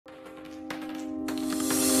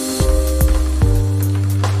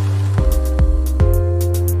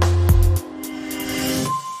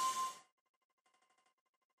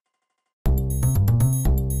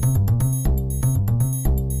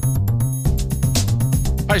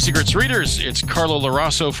Hi, Secrets readers. It's Carlo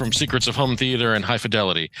Larasso from Secrets of Home Theater and High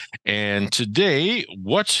Fidelity. And today,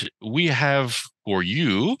 what we have for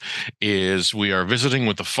you is we are visiting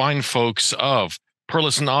with the fine folks of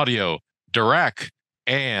Perlisten Audio, DIRAC,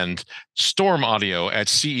 and Storm Audio at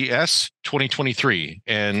CES 2023.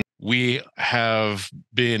 And we have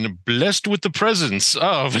been blessed with the presence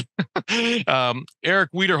of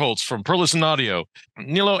Eric Wiederholtz from Perlisten Audio,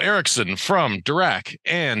 Nilo Eriksson from DIRAC,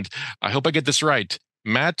 and I hope I get this right,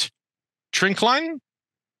 Matt Trinkline?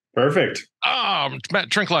 Perfect. Matt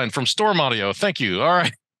Trinkline from Storm Audio. Thank you. All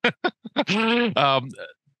right.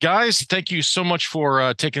 Guys, thank you so much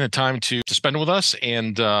for taking the time to spend with us.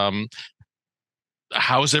 And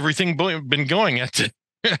how's everything been going at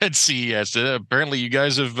CES? Apparently, you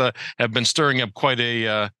guys have been stirring up quite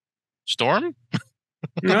a storm.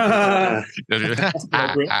 So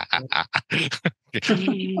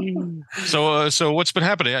what's been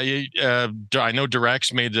happening? I know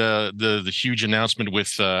DIRAC's made the huge announcement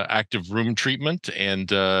with active room treatment,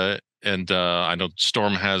 and I know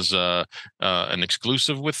Storm has an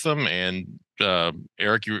exclusive with them. And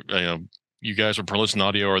Eric, you guys from Perlisten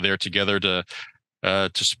Audio are there together to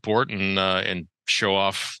support and show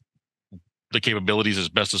off the capabilities as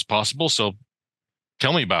best as possible. So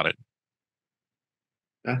tell me about it.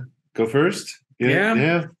 Go first.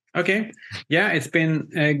 Yeah. Okay. Yeah, it's been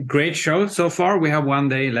a great show so far. We have 1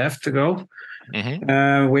 day left to go.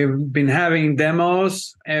 Mm-hmm. We've been having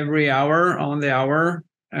demos every hour on the hour.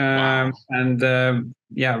 Wow. And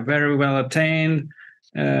very well attained.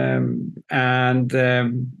 And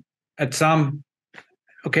at some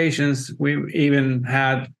occasions, we even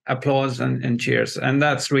had applause and cheers. And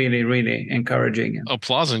that's really, really encouraging.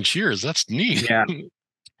 Applause and cheers. That's neat. Yeah.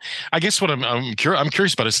 I guess what I'm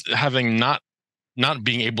curious about is having not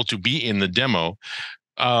being able to be in the demo.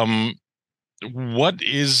 What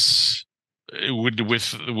is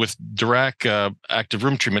with DIRAC active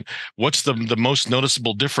room treatment? What's the most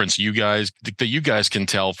noticeable difference that you guys can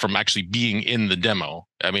tell from actually being in the demo?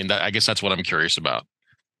 I mean, I guess that's what I'm curious about.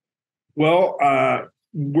 Well,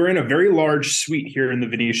 we're in a very large suite here in the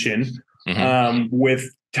Venetian, with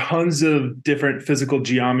tons of different physical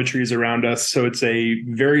geometries around us. So it's a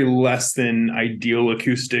very less than ideal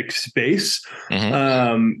acoustic space.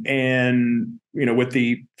 And, with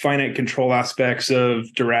the finite control aspects of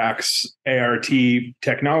DIRAC's ART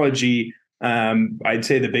technology, I'd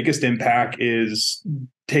say the biggest impact is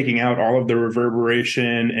taking out all of the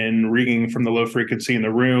reverberation and ringing from the low frequency in the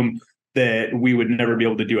room that we would never be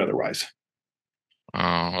able to do otherwise.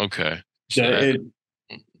 Oh, okay.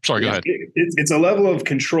 Sorry, go ahead. It's a level of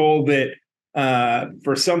control that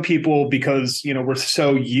for some people, because, we're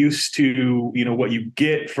so used to, what you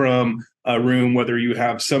get from a room, whether you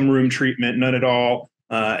have some room treatment, none at all,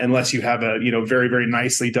 unless you have a, very, very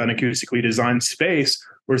nicely done acoustically designed space.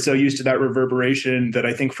 We're so used to that reverberation that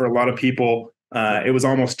I think for a lot of people, it was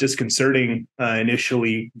almost disconcerting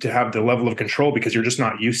initially to have the level of control because you're just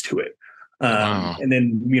not used to it. Wow. And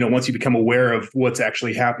then, once you become aware of what's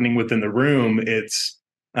actually happening within the room, it's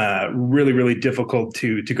really, really difficult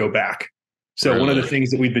to go back. So one of the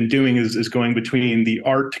things that we've been doing is going between the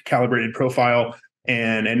ART calibrated profile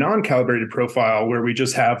and a non-calibrated profile where we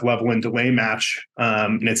just have level and delay match.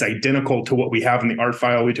 And it's identical to what we have in the ART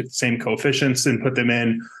file. We took the same coefficients and put them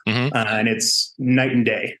in, and it's night and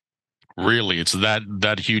day. Really? It's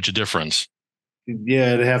that huge a difference?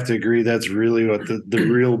 Yeah, I'd have to agree. That's really what the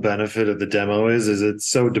real benefit of the demo is it's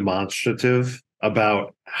so demonstrative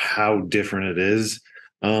about how different it is.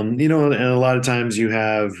 And a lot of times you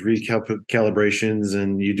have recalibrations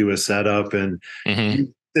and you do a setup and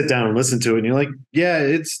you sit down and listen to it and you're like, yeah,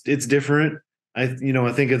 it's different. I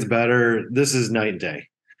think it's better. This is night and day.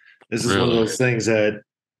 This is one of those things that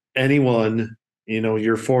anyone,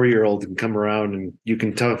 your 4-year-old can come around and you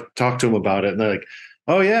can talk to them about it. And they're like,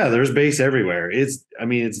 oh yeah, there's bass everywhere. It's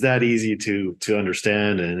that easy to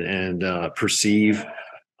understand and perceive.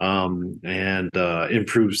 And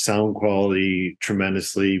improve sound quality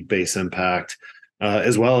tremendously, bass impact,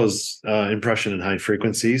 as well as impression and high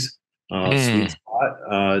frequencies. Sweet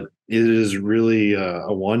spot. It is really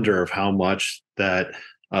a wonder of how much that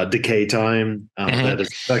decay time that is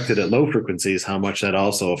affected at low frequencies, how much that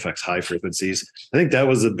also affects high frequencies. I think that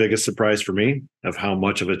was the biggest surprise for me of how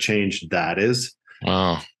much of a change that is.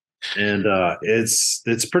 Wow. And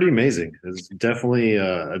it's pretty amazing. It's definitely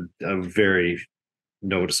a very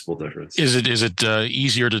noticeable difference. Is it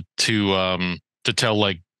easier to tell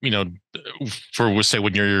like for say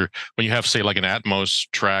when you have say like an Atmos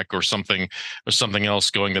track or something else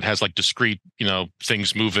going that has like discrete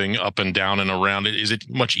things moving up and down and around, is it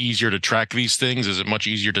much easier to track these things? Is it much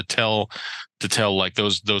easier to tell like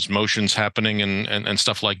those motions happening and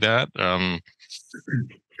stuff like that?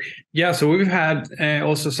 Yeah, so we've had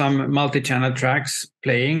also some multi-channel tracks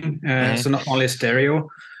playing, so not only stereo.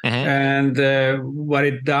 And what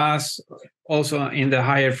it does also in the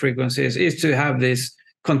higher frequencies is to have this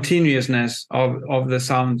continuousness of the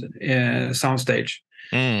soundstage.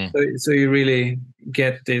 So you really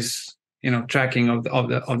get this tracking of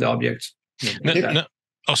the objects.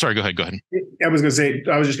 Oh, sorry. Go ahead. I was just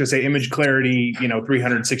going to say image clarity,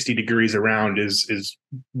 360 degrees around is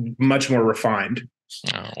much more refined.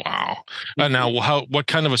 Oh, wow. Now, what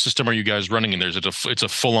kind of a system are you guys running in there? Is it it's a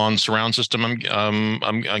full-on surround system?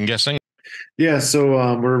 I'm guessing. Yeah,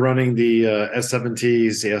 so we're running the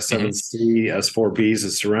S7Ts, the S7C, S4Bs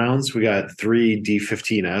as surrounds. We got 3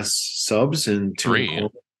 D15S subs and 2,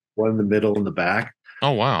 one in the middle and the back.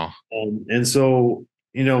 Oh, wow. And so,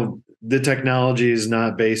 the technology is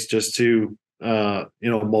not based just to,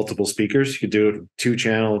 multiple speakers. You could do it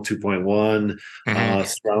 2-channel, 2.1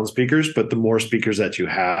 surround speakers, but the more speakers that you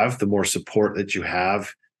have, the more support that you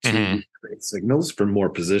have to create signals from more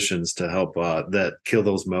positions to help that kill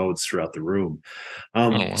those modes throughout the room.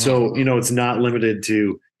 So, it's not limited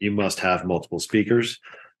to you must have multiple speakers.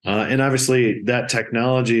 And obviously that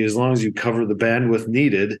technology, as long as you cover the bandwidth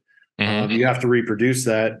needed, you have to reproduce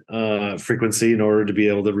that frequency in order to be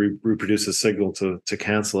able to reproduce a signal to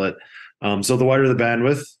cancel it. So the wider the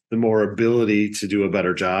bandwidth, the more ability to do a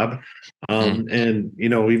better job. And,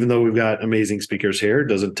 even though we've got amazing speakers here, it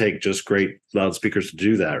doesn't take just great loudspeakers to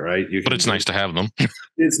do that, right? But it's nice to have them.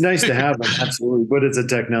 It's nice to have them, absolutely. But it's a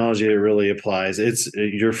technology that really applies.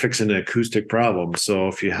 You're fixing an acoustic problem. So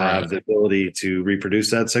if you have the ability to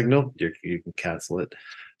reproduce that signal, you can cancel it.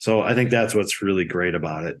 So I think that's what's really great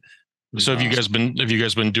about it. So have you guys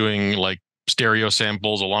been doing like stereo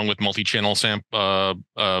samples along with multi-channel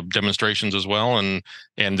demonstrations as well, and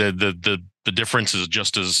the difference is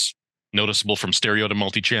just as noticeable from stereo to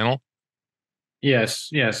multi-channel?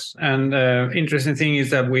 Yes, and interesting thing is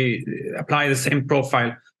that we apply the same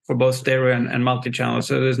profile for both stereo and multi-channel,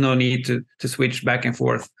 so there's no need to switch back and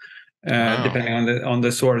forth depending on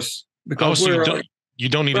the source. Because you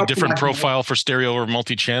don't need a different profile for stereo or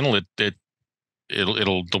multi-channel.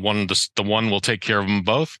 It'll the one will take care of them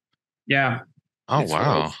both. Yeah. Oh,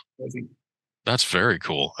 wow. That's very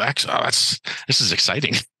cool. This is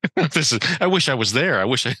exciting. I wish I was there.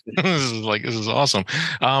 This is awesome.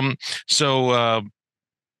 So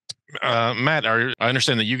Matt, I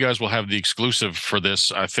understand that you guys will have the exclusive for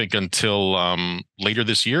this, I think, until later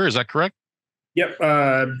this year. Is that correct? Yep.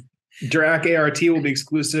 DIRAC ART will be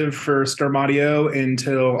exclusive for Storm Audio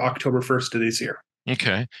until October 1st of this year.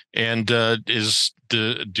 Okay. And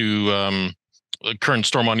current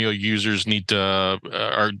Storm Audio users need to,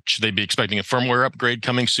 should they be expecting a firmware upgrade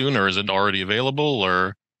coming soon, or is it already available?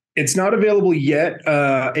 Or it's not available yet.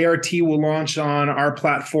 ART will launch on our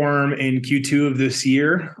platform in Q2 of this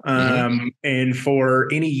year. And for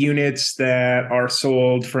any units that are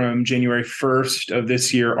sold from January 1st of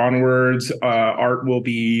this year onwards, ART will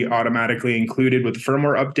be automatically included with the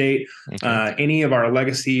firmware update. Any of our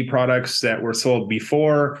legacy products that were sold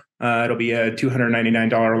before, it'll be a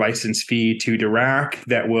 $299 license fee to DIRAC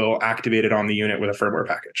that will activate it on the unit with a firmware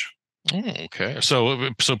package. Oh, okay. So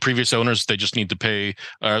previous owners, they just need to pay.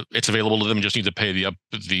 It's available to them. Just need to pay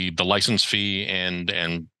the license fee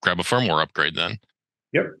and grab a firmware upgrade. Then.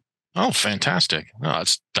 Yep. Oh, fantastic! Oh,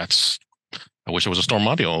 that's. I wish I was a Storm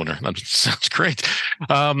Audio owner. That sounds great.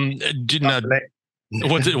 What's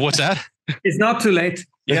that? It's not too late.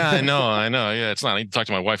 Yeah, I know. Yeah, it's not. I need to talk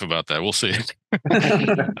to my wife about that. We'll see.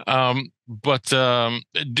 But now,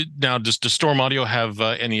 does Storm Audio have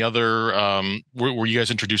any other? Were you guys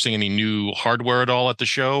introducing any new hardware at all at the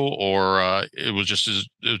show, or it was just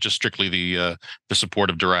strictly the support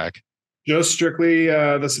of DIRAC? Just strictly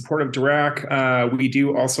the support of DIRAC. We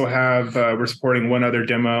do also have we're supporting one other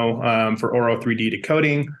demo for Oro 3D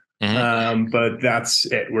decoding. But that's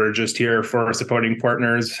it. We're just here for supporting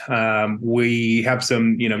partners. We have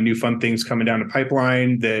some, new fun things coming down the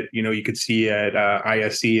pipeline that, you could see at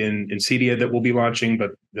ISE and CEDIA that we'll be launching,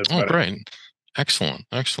 but that's about great. It. Excellent.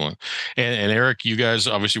 And Eric, you guys,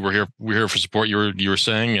 obviously we're here for support. You were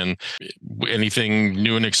saying, and anything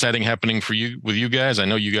new and exciting happening with you guys? I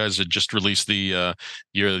know you guys had just released the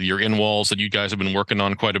your in walls that you guys have been working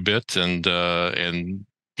on quite a bit, and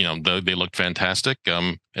they look fantastic.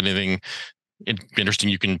 Anything interesting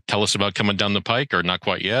you can tell us about coming down the pike, or not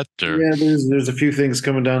quite yet? Or? Yeah, there's a few things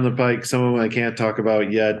coming down the pike. Some of them I can't talk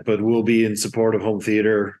about yet, but we'll be in support of home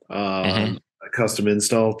theater, custom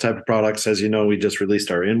install type of products. As you know, we just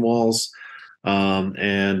released our in-walls,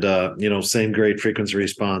 and same great frequency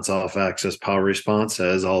response, off axis power response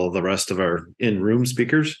as all of the rest of our in-room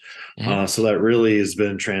speakers. So that really has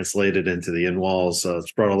been translated into the in-walls.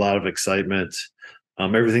 It's brought a lot of excitement.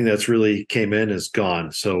 Everything that's really came in is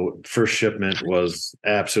gone. So first shipment was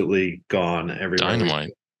absolutely gone everywhere. Dynamite.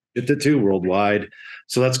 Shipped it to worldwide.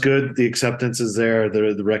 So that's good. The acceptance is there.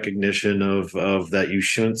 The recognition of that you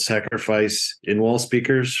shouldn't sacrifice in-wall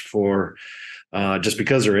speakers for just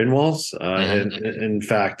because they're in-walls. And in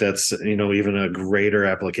fact, that's even a greater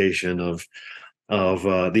application of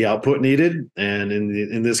the output needed. And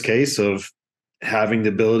in this case of having the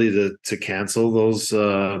ability to cancel those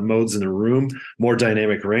modes in the room, more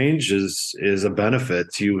dynamic range is a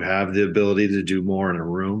benefit. You have the ability to do more in a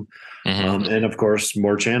room. And of course,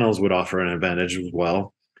 more channels would offer an advantage as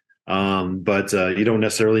well. But you don't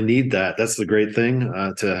necessarily need that. That's the great thing,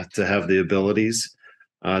 to have the abilities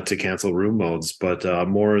to cancel room modes. But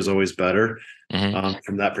more is always better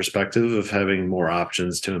from that perspective of having more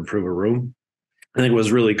options to improve a room. I think what's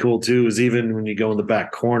really cool too is even when you go in the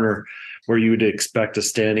back corner where you would expect a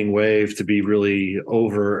standing wave to be really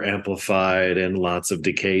over amplified and lots of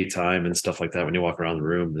decay time and stuff like that when you walk around the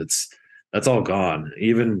room, that's all gone.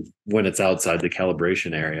 Even when it's outside the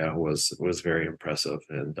calibration area was very impressive.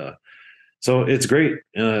 And so it's great.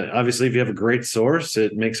 Obviously, if you have a great source,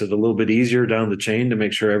 it makes it a little bit easier down the chain to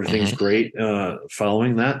make sure everything's great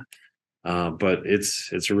following that. But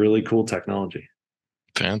it's a really cool technology.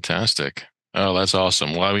 Fantastic. Oh, that's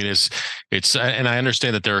awesome. Well, I mean, it's, and I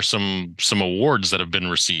understand that there are some awards that have been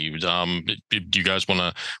received. Do you guys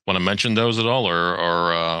want to mention those at all,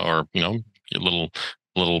 or a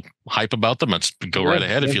little hype about them? Let's go right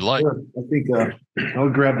ahead if you like. Sure. I think I'll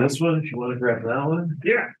grab this one if you want to grab that one.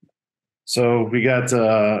 Yeah. So we got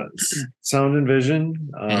Sound and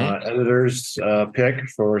Vision editors pick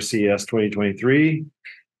for CES 2023.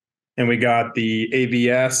 And we got the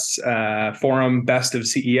AVS Forum Best of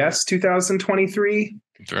CES 2023.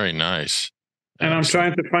 Very nice. And I'm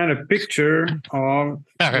trying to find a picture of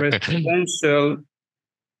residential.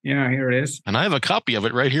 Yeah, here it is. And I have a copy of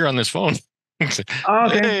it right here on this phone. Okay.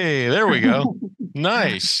 Hey, there we go.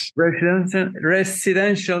 Nice. Residential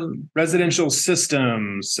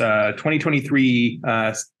Systems 2023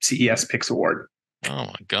 CES Picks Award. Oh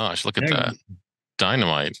my gosh, look at that.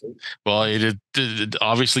 Dynamite. Well, it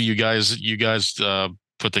obviously you guys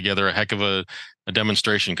put together a heck of a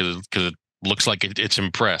demonstration because it looks like it's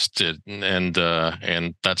impressed, and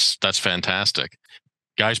that's fantastic.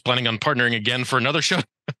 Guys, planning on partnering again for another show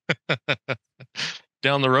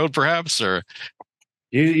down the road, perhaps, or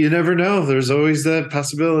you never know. There's always that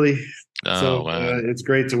possibility. Wow. It's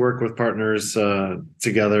great to work with partners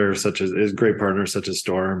together, great partners such as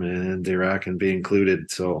Storm and DIRAC, and be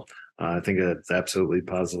included. So. I think it's absolutely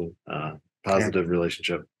positive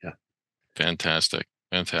relationship. Yeah. Fantastic.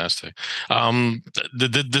 This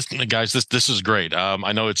guys, this is great.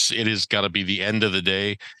 I know it has got to be the end of the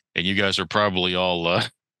day, and you guys are probably all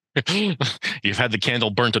you've had the candle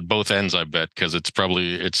burnt at both ends, I bet, because it's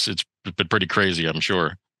been pretty crazy, I'm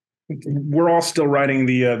sure. We're all still riding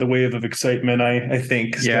the wave of excitement, I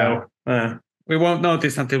think. Yeah. So, we won't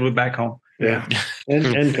notice until we're back home. Yeah.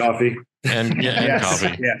 and coffee. And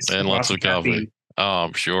coffee. Yes. And lots of coffee. Oh,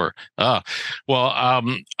 I'm sure.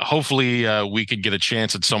 Hopefully we could get a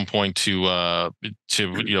chance at some point to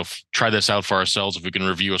try this out for ourselves. If we can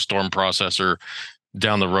review a Storm processor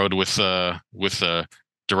down the road with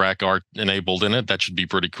DIRAC art enabled in it, that should be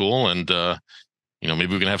pretty cool. And maybe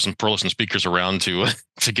we can have some Perlisten speakers around to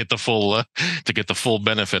get the full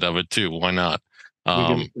benefit of it too. Why not?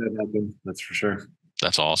 That's for sure.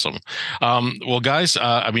 That's awesome. Well, guys,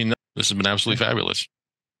 this has been absolutely fabulous.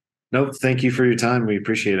 Nope. Thank you for your time. We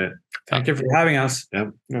appreciate it. Thank you for having us.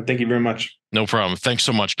 Yep. No, thank you very much. No problem. Thanks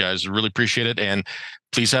so much, guys. Really appreciate it. And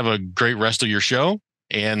please have a great rest of your show.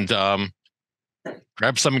 And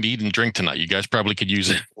grab something to eat and drink tonight. You guys probably could use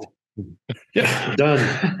it. Yeah.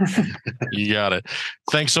 Done. You got it.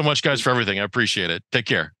 Thanks so much, guys, for everything. I appreciate it. Take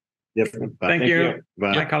care. Yep. Thank you.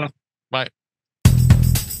 Bye. Bye, Colin. Bye.